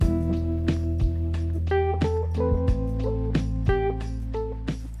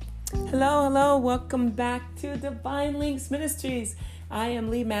Hello. Welcome back to Divine Links Ministries. I am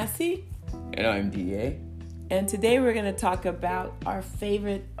Lee Massey. And I'm D.A. And today we're going to talk about our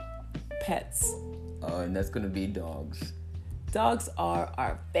favorite pets. And that's going to be dogs. Dogs are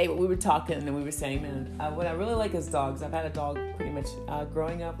our favorite. We were talking and we were saying, what I really like is dogs. I've had a dog pretty much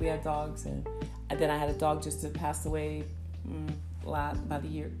growing up. We had dogs. And then I had a dog just that passed away about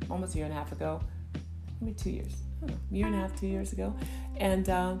almost a year and a half ago. Maybe 2 years. I don't know, a year and a half, 2 years ago.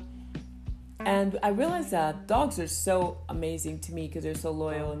 And I realized that dogs are so amazing to me because they're so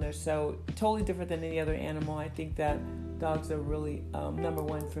loyal and they're so totally different than any other animal. I think that dogs are really number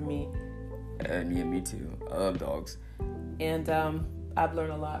one for me. And yeah, me too. I love dogs. And I've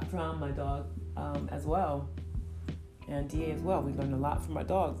learned a lot from my dog as well. And DA as well. We learned a lot from our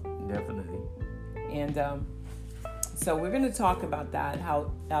dogs. Definitely. And so we're going to talk about that,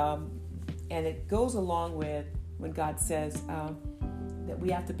 how and it goes along with when God says that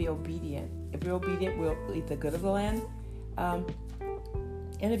we have to be obedient. If we're obedient, we'll eat the good of the land. And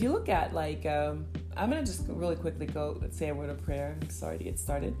if you look at, I'm going to just really quickly say a word of prayer. I'm sorry to get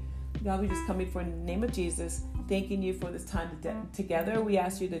started. God, we just come before in the name of Jesus, thanking you for this time together. We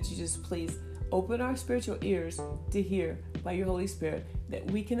ask you that you just please open our spiritual ears to hear by your Holy Spirit, that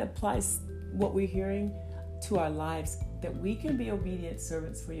we can apply what we're hearing to our lives, that we can be obedient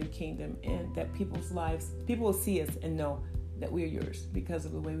servants for your kingdom, and that people will see us and know that we are yours because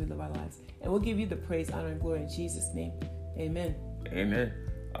of the way we live our lives. And we'll give you the praise, honor, and glory in Jesus' name. Amen. Amen.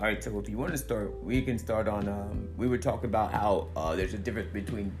 All right, so if you want to start, we can start on, we were talking about how there's a difference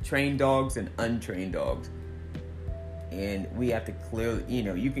between trained dogs and untrained dogs. And we have to clearly,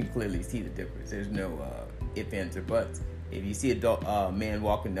 you can clearly see the difference. There's no ifs, ands, or buts. If you see a man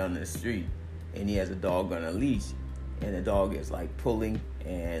walking down the street and he has a dog on a leash, and the dog is like pulling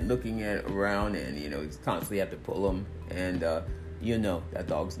and looking around, and he's constantly have to pull him, and that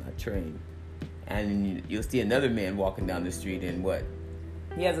dog's not trained. And you'll see another man walking down the street, and what?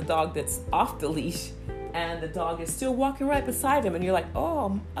 He has a dog that's off the leash, and the dog is still walking right beside him, and you're like,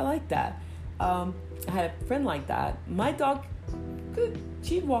 oh, I like that. I had a friend like that. My dog,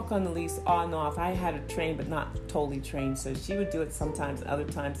 she'd walk on the leash on and off. I had her trained, but not totally trained, so she would do it sometimes. Other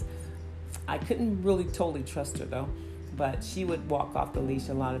times, I couldn't really totally trust her, though. But she would walk off the leash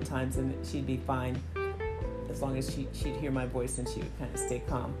a lot of times, and she'd be fine as long as she'd hear my voice, and she would kind of stay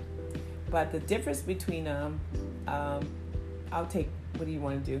calm. But the difference between I'll take. What do you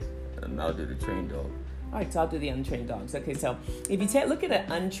want to do? I'll do the trained dog. All right, so I'll do the untrained dogs. Okay, so if you look at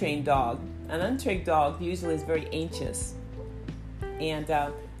an untrained dog usually is very anxious, and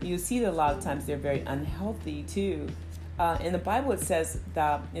you see that a lot of times they're very unhealthy too. In the Bible, it says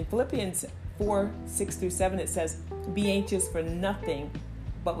that in Philippians 4:6-7, it says, "Be anxious for nothing,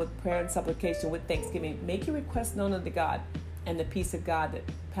 but with prayer and supplication, with thanksgiving, make your requests known unto God, and the peace of God that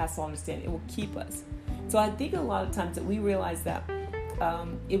passes all understanding, it will keep us." So I think a lot of times that we realize that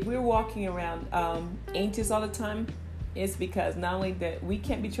if we're walking around anxious all the time, it's because not only that we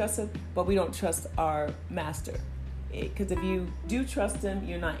can't be trusted, but we don't trust our master. Because if you do trust him,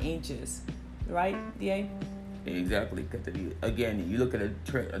 you're not anxious, right, D.A.? Exactly, because you look at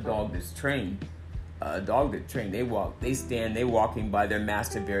a dog that's trained. A dog that's trained, they're walking by their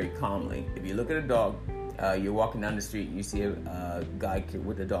master very calmly. If you look at a dog, you're walking down the street and you see a guy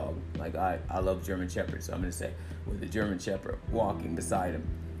with a dog. Like I love German Shepherds, so I'm going to say with a German Shepherd walking beside him.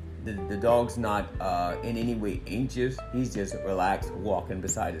 The dog's not in any way anxious. He's just relaxed, walking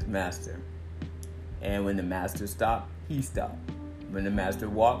beside his master. And when the master stopped, he stopped. When the master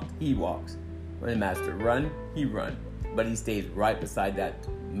walked, he walks. When the master run, he run. But he stays right beside that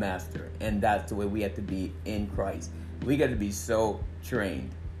master. And that's the way we have to be in Christ. We got to be so trained.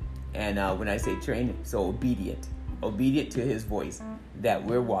 And when I say trained, so obedient to his voice, that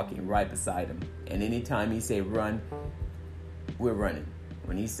we're walking right beside him. And anytime he say run, we're running.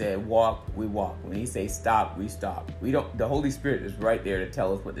 When he said walk, we walk. When he say stop, we stop. The Holy Spirit is right there to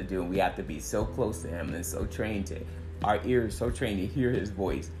tell us what to do. And we have to be so close to him and so trained to, our ears so trained to hear his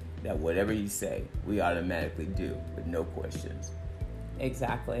voice, that whatever you say, we automatically do with no questions.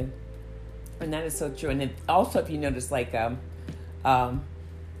 Exactly. And that is so true. And also, if you notice,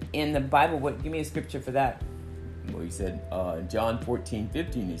 in the Bible, give me a scripture for that. Well, he said, John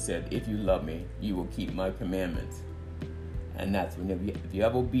 14:15, he said, "If you love me, you will keep my commandments." And that's if you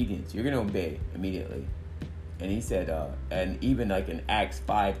have obedience, you're going to obey immediately. And he said, and even like in Acts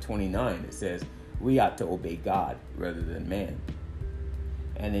 5:29, it says, we ought to obey God rather than man.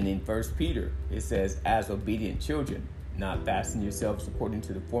 And then in 1 Peter, it says, "As obedient children, not fasten yourselves according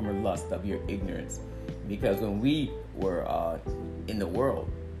to the former lust of your ignorance." Because when we were in the world,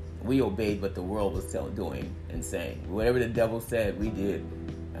 we obeyed what the world was doing and saying. Whatever the devil said, we did.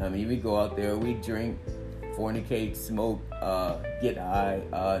 I mean, we go out there, we drink, fornicate, smoke, get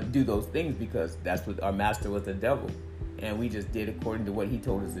high, do those things because that's what our master was, the devil. And we just did according to what he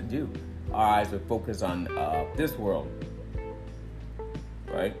told us to do. Our eyes were focused on this world.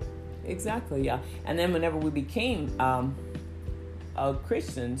 Right? Exactly, yeah. And then whenever we became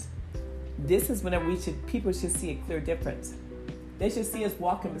Christians, this is whenever people should see a clear difference. They should see us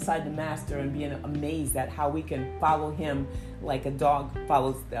walking beside the master and being amazed at how we can follow him like a dog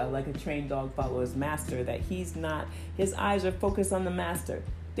follows, like a trained dog follows his master, that his eyes are focused on the master.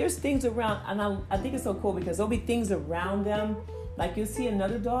 There's things around, and I think it's so cool because there'll be things around them. Like you'll see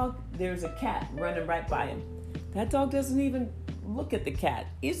another dog, there's a cat running right by him. That dog doesn't even look at the cat.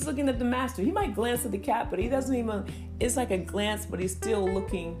 He's looking at the master. He might glance at the cat, but he doesn't even, it's like a glance, but he's still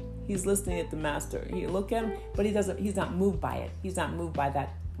looking. He's listening at the master. He look at him, but he's not moved by it. He's not moved by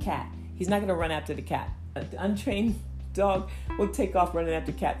that cat. He's not going to run after the cat. An untrained dog will take off running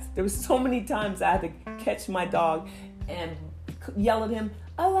after cats. There was so many times I had to catch my dog and yell at him,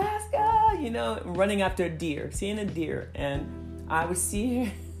 Alaska, running after a deer, seeing a deer. And I would see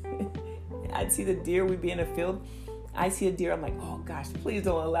her, I'd see the deer, we'd be in a field. I see a deer, I'm like, oh gosh, please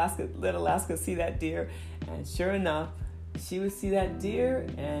don't let Alaska see that deer. And sure enough, she would see that deer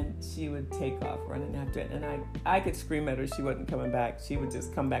and she would take off running after it. And I could scream at her. She wasn't coming back. She would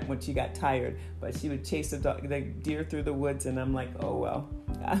just come back when she got tired. But she would chase the deer through the woods. And I'm like, oh, well,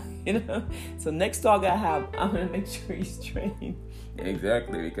 So next dog I have, I'm going to make sure he's trained.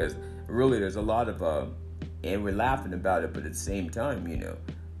 Exactly. Because really there's a lot of, and we're laughing about it, but at the same time,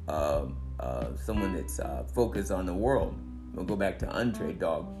 someone that's focused on the world. We'll go back to untrained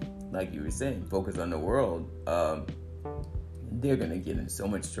dog. Like you were saying, focus on the world. They're going to get in so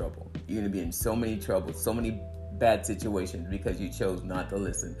much trouble. You're going to be in so many trouble, so many bad situations because you chose not to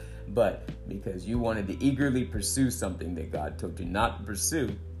listen. But because you wanted to eagerly pursue something that God told you not to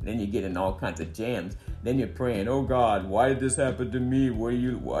pursue, then you get in all kinds of jams. Then you're praying, oh God, why did this happen to me? Why do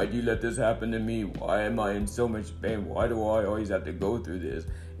you let this happen to me? Why am I in so much pain? Why do I always have to go through this?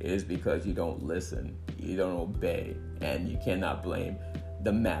 It is because you don't listen. You don't obey. And you cannot blame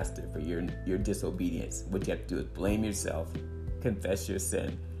the master for your disobedience. What you have to do is blame yourself, confess your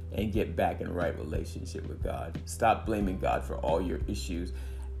sin, and get back in a right relationship with God. Stop blaming God for all your issues.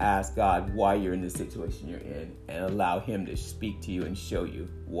 Ask God why you're in the situation you're in and allow him to speak to you and show you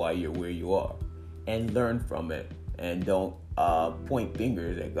why you're where you are. And learn from it. And don't point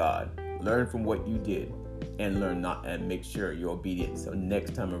fingers at God. Learn from what you did and make sure you're obedient. So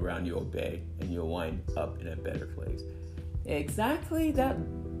next time around you obey and you'll wind up in a better place. Exactly that.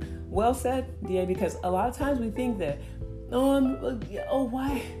 Well said, DA, because a lot of times we think that,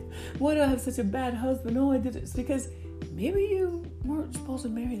 why do I have such a bad husband? I did it. It's because maybe you weren't supposed to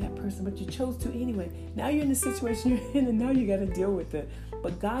marry that person, but you chose to anyway. Now you're in the situation you're in, and now you got to deal with it.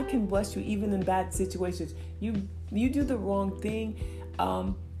 But God can bless you even in bad situations. You do the wrong thing,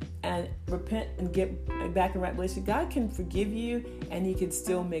 and repent and get back in right relationship. God can forgive you, and he can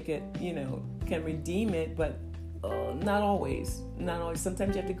still make it, can redeem it, but not always.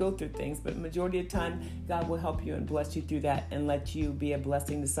 Sometimes you have to go through things, but majority of the time, God will help you and bless you through that and let you be a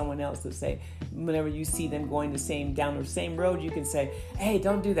blessing to someone else. To say, whenever you see them going down the same road, you can say, hey,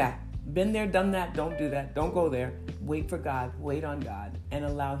 don't do that. Been there, done that. Don't do that. Don't go there. Wait for God. Wait on God and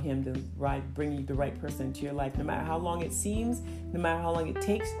allow him to bring you the right person into your life. No matter how long it seems, no matter how long it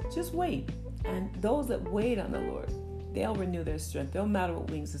takes, just wait. And those that wait on the Lord, they'll renew their strength. They'll mount up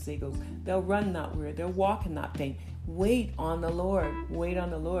with wings as eagles. They'll run not weary. They'll walk and not faint. Wait on the Lord. Wait on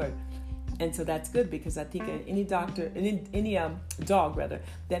the Lord. And so that's good because I think any dog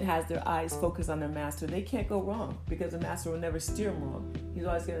that has their eyes focused on their master, they can't go wrong because the master will never steer them wrong. He's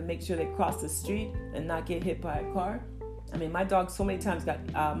always going to make sure they cross the street and not get hit by a car. I mean, my dog so many times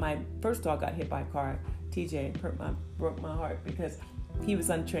my first dog got hit by a car. TJ broke my heart because he was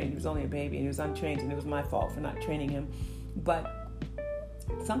untrained. He was only a baby and he was untrained, and it was my fault for not training him. But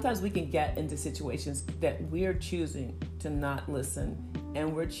sometimes we can get into situations that we're choosing to not listen,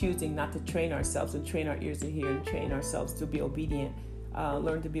 and we're choosing not to train ourselves and train our ears to hear and train ourselves to be obedient,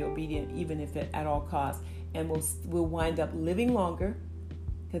 learn to be obedient even if at all costs. And we'll wind up living longer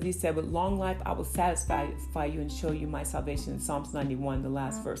because he said, with long life, I will satisfy you and show you my salvation in Psalms 91, the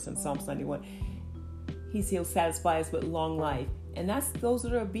last verse in Psalms 91. He'll satisfy us with long life. And that's those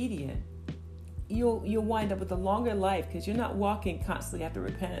that are obedient. You'll wind up with a longer life because you're not walking constantly. Have to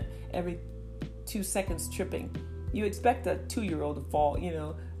repent every 2 seconds tripping. You expect a 2-year-old to fall, a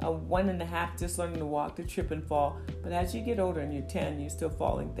 1.5 just learning to walk, to trip and fall. But as you get older and you're 10, you're still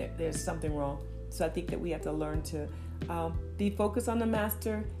falling. There's something wrong. So I think that we have to learn to be focused on the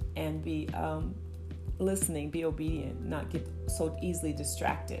master and be listening, be obedient, not get so easily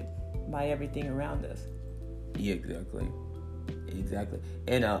distracted by everything around us. Yeah, exactly.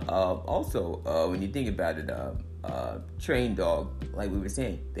 And also, when you think about it, trained dog, like we were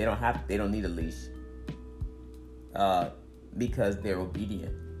saying, they don't need a leash, because they're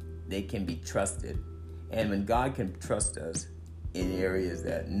obedient. They can be trusted, and when God can trust us in areas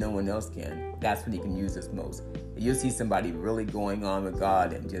that no one else can, that's when He can use us most. You'll see somebody really going on with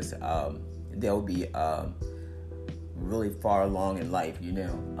God, and just they'll be really far along in life,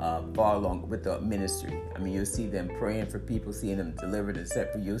 far along with the ministry. I mean, you'll see them praying for people, seeing them delivered and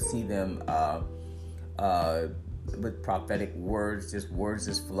set free. You'll see them with prophetic words just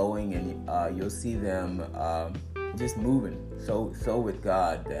flowing, and you'll see them just moving so with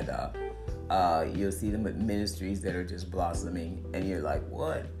God that you'll see them with ministries that are just blossoming, and you're like,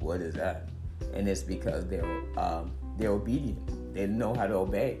 what is that? And it's because they're obedient. They know how to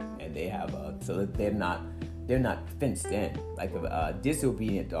obey, and they have so that they're not fenced in. Like a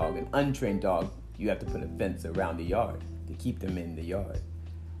disobedient dog, an untrained dog, you have to put a fence around the yard to keep them in the yard.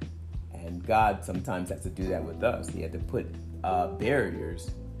 And God sometimes has to do that with us. He had to put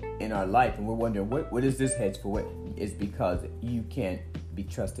barriers in our life, and we're wondering, what is this hedge for? What? It's because you can't be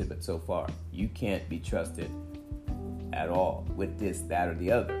trusted but so far. You can't be trusted at all with this, that, or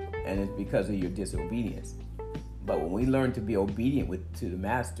the other. And it's because of your disobedience. But when we learn to be obedient to the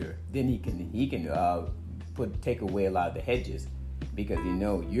Master, then he can take away a lot of the hedges, because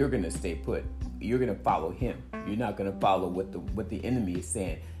you're going to stay put. You're going to follow Him. You're not going to follow what the enemy is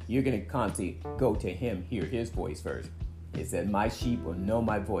saying. You're going to constantly go to Him, hear His voice first. It said, "My sheep will know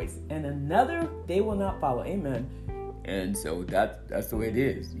my voice, and another they will not follow." Amen. And so that's the way it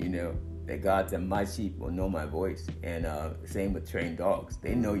is, that God said, "My sheep will know my voice." And same with trained dogs.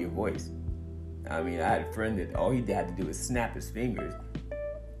 They know your voice. I mean, I had a friend that all he had to do was snap his fingers,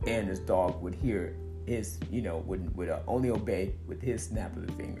 and his dog would hear his, would only obey with his snap of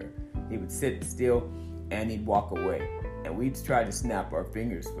the finger. He would sit still, and he'd walk away. And we'd try to snap our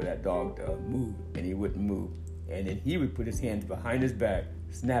fingers for that dog to move, and he wouldn't move. And then he would put his hands behind his back,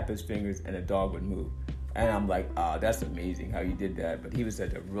 snap his fingers, and the dog would move. And I'm like, that's amazing how you did that. But he was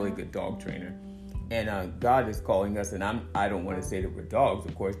such a really good dog trainer. And God is calling us, and I don't want to say that we're dogs,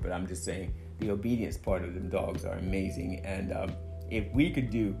 of course, but I'm just saying the obedience part of them dogs are amazing. And if we could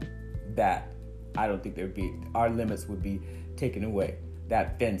do that, I don't think our limits would be taken away.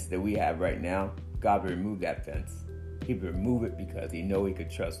 That fence that we have right now, God would remove that fence. He would remove it because He know He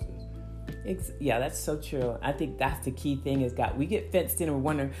could trust us. Yeah, that's so true. I think that's the key thing is God. We get fenced in and we're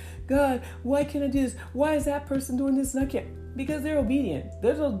wondering, God, why can't I do this? Why is that person doing this and I can't? Because they're obedient.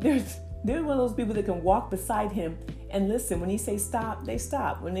 They're one of those people that can walk beside Him and listen. When He say stop, they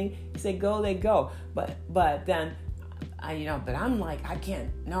stop. When He say go, they go. But then, but I'm like, I can't.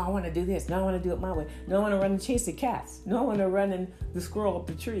 No, I want to do this. No, I want to do it my way. No, I want to run and chase the cats. No, I want to run and the squirrel up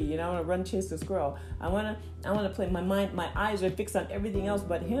the tree. I want to run chase the squirrel. I want to play. My eyes are fixed on everything else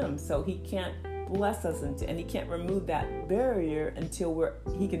but Him. So He can't bless us and He can't remove that barrier until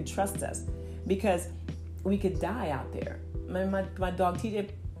He can trust us, because we could die out there. My dog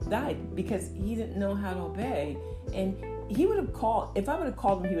TJ died because he didn't know how to obey, and he would have called. If I would have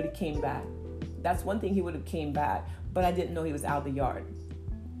called him, he would have came back. That's one thing, he would have came back. But I didn't know he was out of the yard.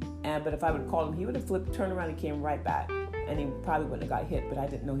 But if I would have called him, he would have turned around and came right back. And he probably wouldn't have got hit, but I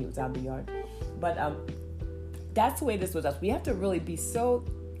didn't know he was out of the yard. But that's the way it is with us. We have to really be so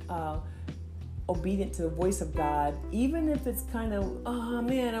obedient to the voice of God, even if it's kind of, oh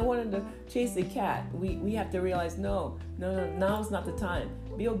man, I wanted to chase the cat. We have to realize, no, now's not the time.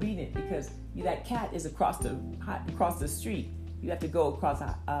 Be obedient, because that cat is across the street. You have to go across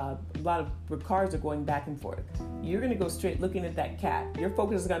a lot of cars are going back and forth. You're going to go straight looking at that cat. Your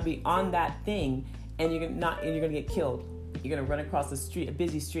focus is going to be on that thing, and you're going to get killed. You're going to run across a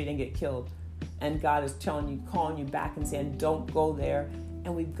busy street and get killed. And God is calling you back and saying, don't go there.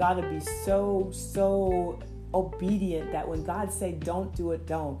 And we've got to be so obedient that when God say don't do it,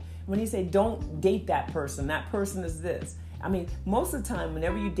 don't. When He say don't date that person is this. I mean, most of the time,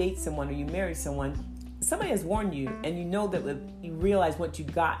 whenever you date someone or you marry someone, somebody has warned you, and you realize once you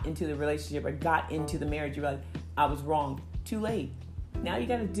got into the relationship or got into the marriage, you realize, I was wrong. Too late. Now you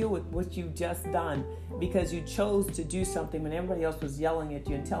got to deal with what you've just done, because you chose to do something when everybody else was yelling at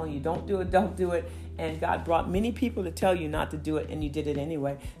you and telling you, don't do it. And God brought many people to tell you not to do it, and you did it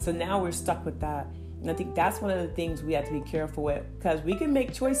anyway. So now we're stuck with that. And I think that's one of the things we have to be careful with, because we can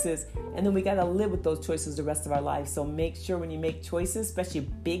make choices, and then we got to live with those choices the rest of our life. So make sure when you make choices, especially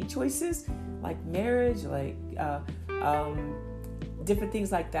big choices, like marriage, like different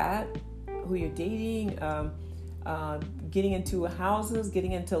things like that, who you're dating, getting into houses,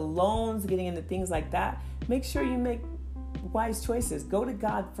 getting into loans, getting into things like that. Make sure you make wise choices. Go to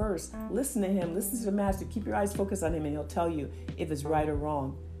God first. Listen to Him. Listen to the Master. Keep your eyes focused on Him, and He'll tell you if it's right or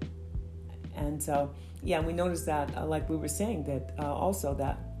wrong. And so, we noticed that, like we were saying, that also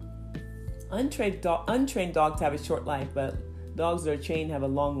that untrained dogs have a short life, but dogs that are trained have a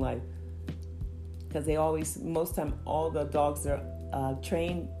long life. Because most time, all the dogs that are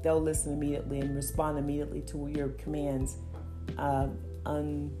trained, they'll listen immediately and respond immediately to your commands.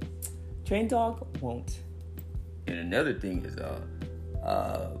 Untrained dog won't. And another thing is,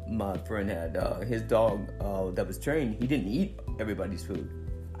 my friend had his dog that was trained. He didn't eat everybody's food.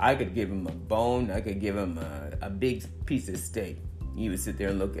 I could give him a bone. I could give him a big piece of steak. He would sit there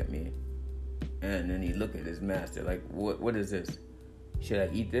and look at me, and then he'd look at his master like, "What is this? Should I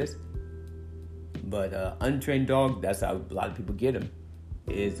eat this?" But untrained dog, that's how a lot of people get them,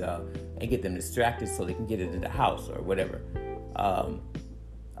 and get them distracted so they can get into the house or whatever.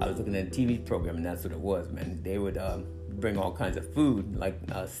 I was looking at a TV program, and that's what it was, man. They would bring all kinds of food, like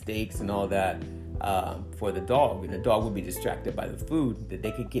steaks and all that, for the dog. And the dog would be distracted by the food that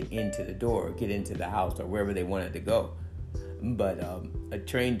they could get into the door, or get into the house, or wherever they wanted to go. But a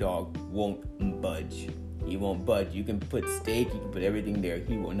trained dog won't budge. He won't budge. You can put steak, you can put everything there.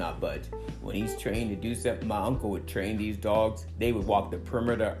 He will not budge. When he's trained to do something, my uncle would train these dogs. They would walk the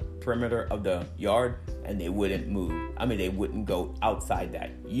perimeter of the yard, and they wouldn't move. I mean, they wouldn't go outside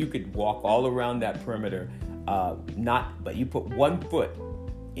that. You could walk all around that perimeter, but you put 1 foot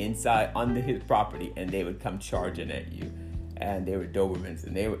inside onto his property, and they would come charging at you. And they were Dobermans,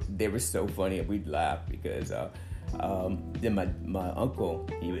 and they were so funny, and we'd laugh because then my uncle,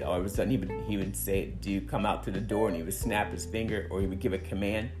 he would all of a sudden he would say, "Do you come out to the door?" And he would snap his finger, or he would give a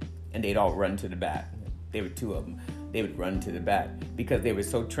command, and they'd all run to the back. There were 2 of them. They would run to the back because they were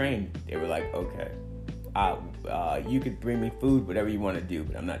so trained. They were like, "Okay, you could bring me food, whatever you want to do,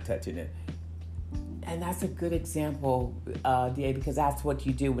 but I'm not touching it." And that's a good example, DA, because that's what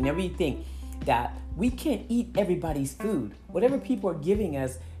you do. Whenever you think that we can't eat everybody's food, whatever people are giving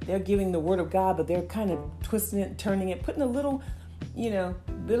us, they're giving the Word of God, but they're kind of twisting it, turning it, putting a little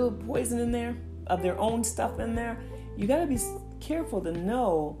poison in there of their own stuff in there. You got to be careful to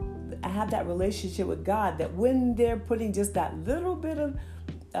know, have that relationship with God, that when they're putting just that little bit of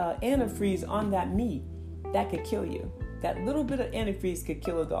antifreeze on that meat, that could kill you. That little bit of antifreeze could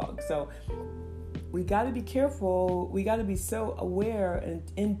kill a dog. So we got to be careful. We got to be so aware and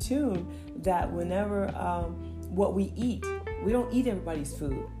in tune that whenever what we eat, we don't eat everybody's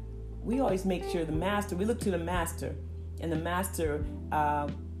food. We always make sure we look to the master, and the master,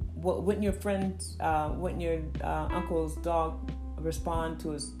 wouldn't your uncle's dog respond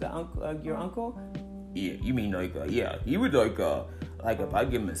to your uncle? Yeah, you mean he would like if I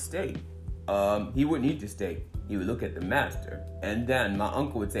give him a steak, he wouldn't eat the steak. He would look at the master, and then my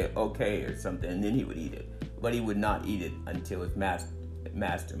uncle would say okay or something, and then he would eat it. But he would not eat it until his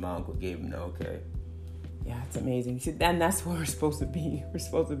master, my uncle, gave him the okay. Yeah, it's amazing. And that's what we're supposed to be.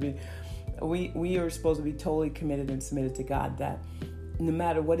 We are supposed to be totally committed and submitted to God, that no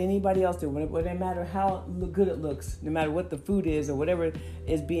matter what anybody else does, no matter how good it looks, no matter what the food is or whatever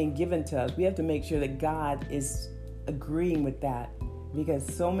is being given to us, we have to make sure that God is agreeing with that. Because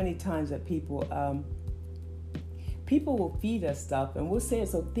so many times that people will feed us stuff, and we'll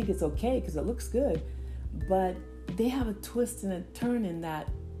think it's okay because it looks good, but they have a twist and a turn in that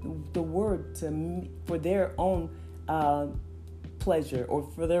the word for their own pleasure or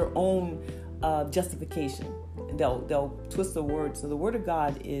for their own justification. They'll twist the word. So the word of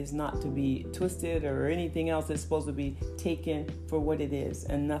God is not to be twisted or anything else. It's supposed to be taken for what it is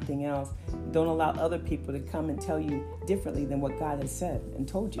and nothing else. Don't allow other people to come and tell you differently than what God has said and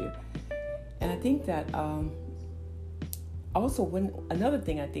told you. And I think that also another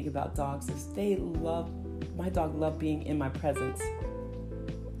thing I think about dogs is my dog loved being in my presence.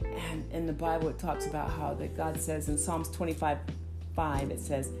 And in the Bible, it talks about how that God says in Psalms 25:5, it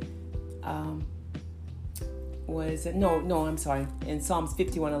says, in Psalms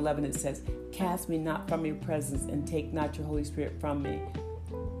 51:11, it says, "Cast me not from your presence and take not your Holy Spirit from me."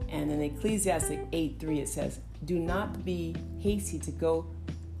 And in Ecclesiastes 8:3, it says, "Do not be hasty to go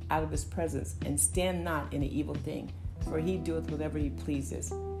out of his presence, and stand not in an evil thing, for he doeth whatever he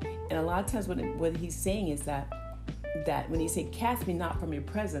pleases." And a lot of times what he's saying is that when he say, "Cast me not from your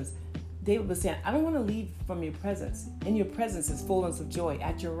presence," David was saying, I don't want to leave from your presence. In your presence is fullness of joy.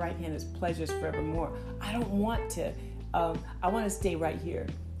 At your right hand is pleasures forevermore. I don't want to. I want to stay right here.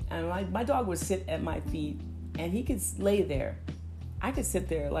 And my dog would sit at my feet, and he could lay there. I could sit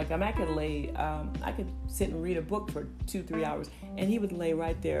there, I could sit and read a book for 2-3 hours, and he would lay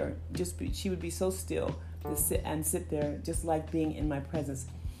right there. She would be so still to sit there, just like being in my presence.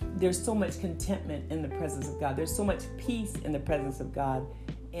 There's so much contentment in the presence of God. There's so much peace in the presence of God.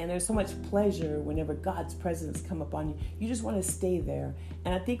 And there's so much pleasure whenever God's presence come upon you. You just want to stay there.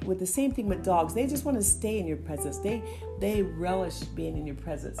 And I think with the same thing with dogs, they just want to stay in your presence. They relish being in your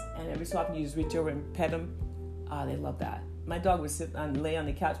presence. And every so often you just reach over and pet them. They love that. My dog would lay on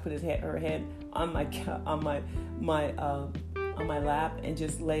the couch, put her head on my lap, and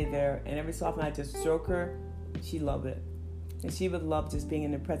just lay there. And every so often I just stroke her. She loved it. And she would love just being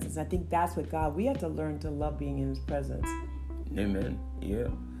in the presence. I think that's what we have to learn to love being in his presence. Amen. Yeah.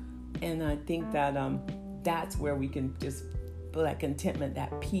 And I think that that's where we can just feel that contentment,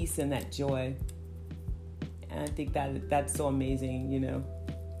 that peace, and that joy. And I think that's so amazing, It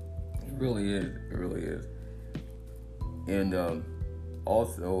really is. It really is. And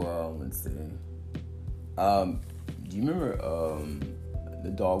also, let's see. Do you remember the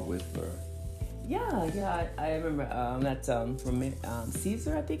dog whisperer? Yeah. I remember. That's from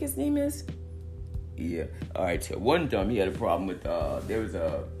Caesar, I think his name is. Yeah. All right. So one time he had a problem with there was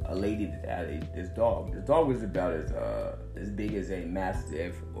a lady that had this dog. The dog was about as big as a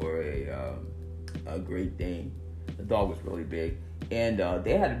Mastiff or a Great Dane. The dog was really big, and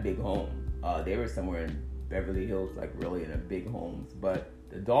they had a big home. They were somewhere in Beverly Hills, like really in a big homes, but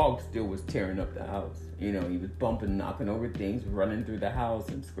the dog still was tearing up the house. He was bumping, knocking over things, running through the house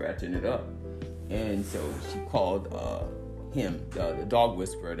and scratching it up. And so she called him, the dog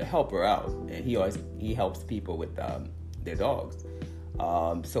whisperer, to help her out. And he helps people with their dogs.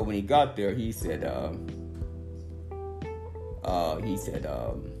 So when he got there, he said,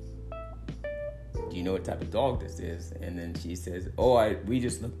 do you know what type of dog this is? And then she says, we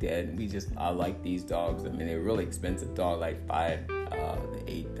just looked at it, and I like these dogs. I mean, they're really expensive dog, like $5,000 to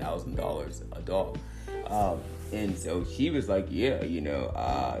 $8,000 a dog. And so she was like, yeah,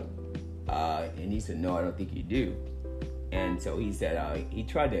 and he said, no, I don't think you do. And so he said, he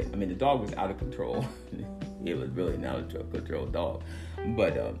tried to, the dog was out of control. It was really not a control dog.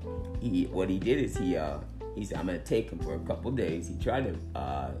 But what he did is he said, I'm going to take him for a couple days. He tried to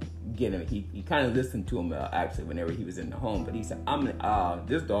get him. He kind of listened to him actually whenever he was in the home. But he said,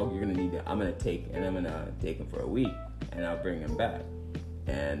 this dog you're going to need to, I'm going to take him for a week, and I'll bring him back.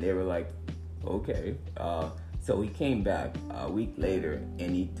 And they were like, okay. So he came back a week later,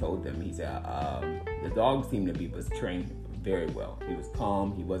 and he told them, he said, the dog seemed to was trained very well. He was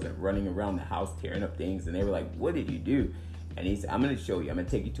calm. He wasn't running around the house tearing up things. And they were like, what did you do? And he said, I'm going to show you. I'm going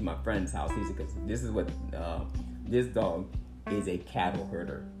to take you to my friend's house. He said, because this is what this dog is, a cattle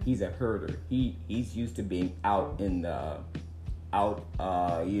herder. He's a herder. He's used to being out in the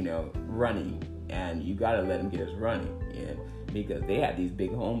running, and you got to let him get his running in, because they had these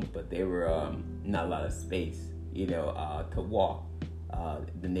big homes, but they were not a lot of space, to walk.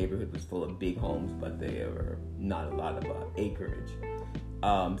 The neighborhood was full of big homes, but there were not a lot of acreage.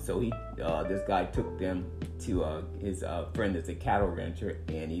 So this guy took them to his friend that's a cattle rancher,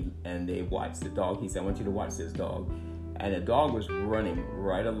 and they watched the dog. He said, I want you to watch this dog. And the dog was running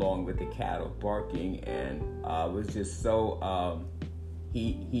right along with the cattle, barking, and was just so,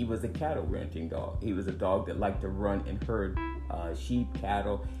 he was a cattle ranching dog. He was a dog that liked to run and herd sheep,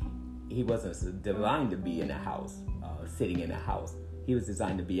 cattle. He wasn't designed to be in a house, sitting in a house. He was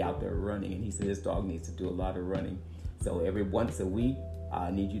designed to be out there running, and he said this dog needs to do a lot of running. So every once a week,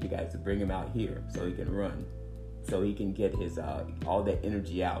 I need you guys to bring him out here so he can run, so he can get his all that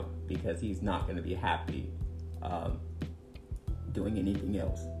energy out, because he's not going to be happy doing anything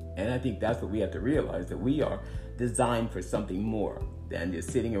else. And I think that's what we have to realize, that we are designed for something more than just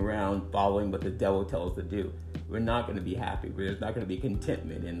sitting around following what the devil tells us to do. We're not going to be happy. There's not going to be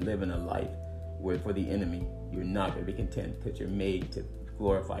contentment in living a life where for the enemy. You're not going to be content, because you're made to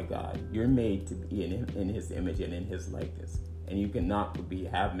glorify God. You're made to be in his image and in his likeness. And you cannot be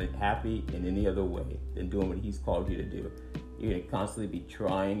happy in any other way than doing what he's called you to do. You're going to constantly be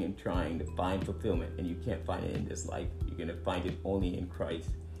trying to find fulfillment, and you can't find it in this life. You're going to find it only in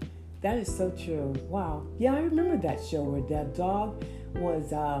Christ. That is so true. Wow. Yeah, I remember that show where that dog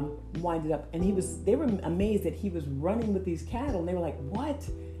was winded up, and they were amazed that he was running with these cattle, and they were like, what?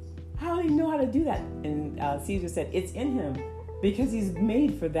 How do you know how to do that? And Caesar said, it's in him, because he's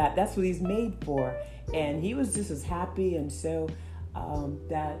made for that. That's what he's made for. And he was just as happy, and so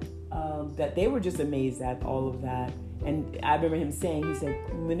that they were just amazed at all of that. And I remember him saying, he said,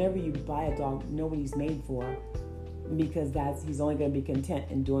 whenever you buy a dog, know what he's made for, because he's only going to be content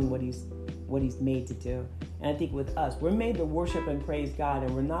in doing what he's made to do. And I think with us, we're made to worship and praise God,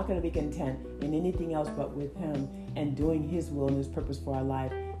 and we're not going to be content in anything else but with him and doing his will and his purpose for our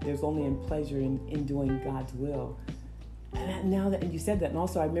life. There's only pleasure in doing God's will. And now that you said that, and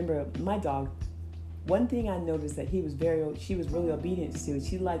also I remember my dog, one thing I noticed that she was really obedient to.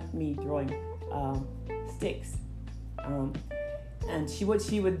 She liked me throwing sticks. And what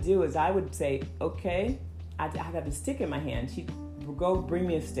she would do is I would say, okay, I have a stick in my hand. She'd go bring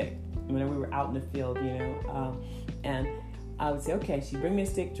me a stick whenever we were out in the field, and I would say, okay, she'd bring me a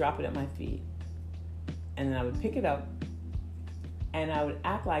stick, drop it at my feet. And then I would pick it up and I would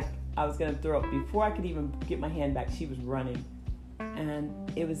act like I was going to throw it. Before I could even get my hand back, she was running. And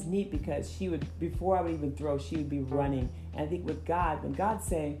it was neat because before I would even throw, she would be running. And I think with God, when God's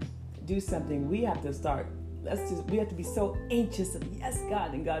saying, do something, we have to start. We have to be so anxious of, yes,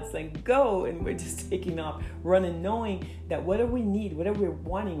 God. And God's saying, go. And we're just taking off, running, knowing that whatever we need, whatever we're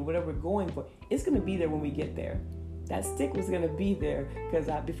wanting, whatever we're going for, it's going to be there when we get there. That stick was going to be there because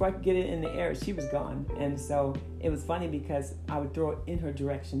before I could get it in the air, she was gone. And so it was funny because I would throw it in her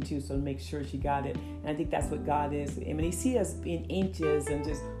direction too, so to make sure she got it. And I think that's what God is. I mean, He sees us being anxious and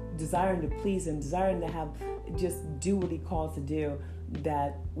just desiring to please Him, desiring to just do what He calls to do,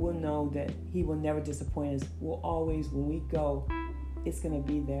 that we'll know that He will never disappoint us. We'll always, when we go, it's going to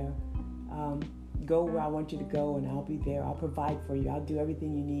be there. Go where I want you to go and I'll be there. I'll provide for you. I'll do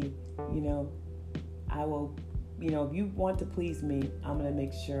everything you need. I will... if you want to please me, I'm going to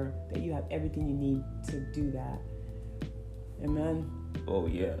make sure that you have everything you need to do that. Amen. Oh,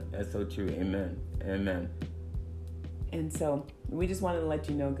 yeah. That's so true. Amen. Amen. And so we just wanted to let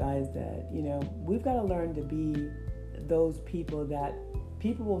you know, guys, that, we've got to learn to be those people that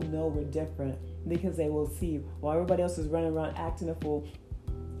people will know we're different because they will see, while everybody else is running around acting a fool,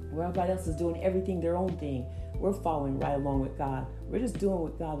 while everybody else is doing everything their own thing, we're following right along with God. We're just doing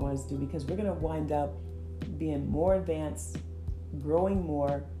what God wants us to do because we're going to wind up being more advanced, growing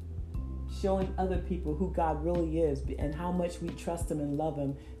more, showing other people who God really is and how much we trust Him and love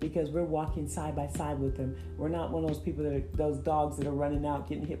Him because we're walking side by side with Him. We're not one of those people those dogs that are running out,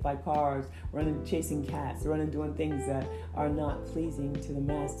 getting hit by cars, running, chasing cats, running, doing things that are not pleasing to the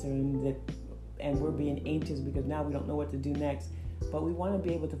Master, and we're being anxious because now we don't know what to do next. But we want to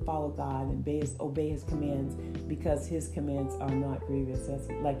be able to follow God and obey His commands because His commands are not grievous,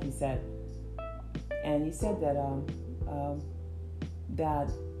 like He said. And He said that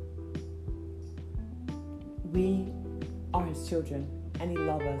that we are His children, and He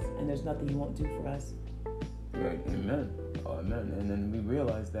loves us, and there's nothing He won't do for us. Right. Amen. Oh, amen. And then we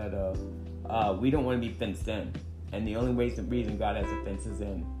realize that we don't want to be fenced in, and the only reason God has a fence is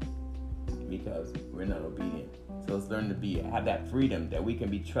in because we're not obedient. So let's learn to have that freedom that we can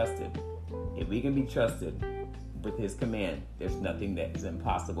be trusted. If we can be trusted with His command, there's nothing that is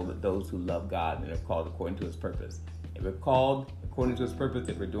impossible to those who love God and are called according to His purpose. If we're called according to His purpose,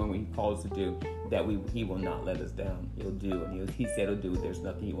 if we're doing what He calls us to do, that He will not let us down. He'll do, and He said He'll do. There's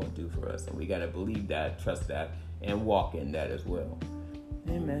nothing He won't do for us, and we got to believe that, trust that, and walk in that as well.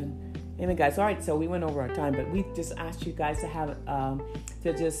 Amen. Amen, guys. All right, so we went over our time, but we just asked you guys to have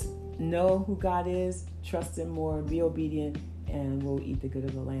to just know who God is, trust Him more, be obedient, and we'll eat the good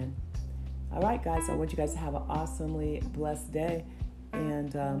of the land. All right, guys, so I want you guys to have an awesomely blessed day,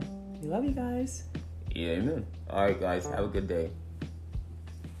 and we love you guys. Yeah, amen. All right, guys, have a good day.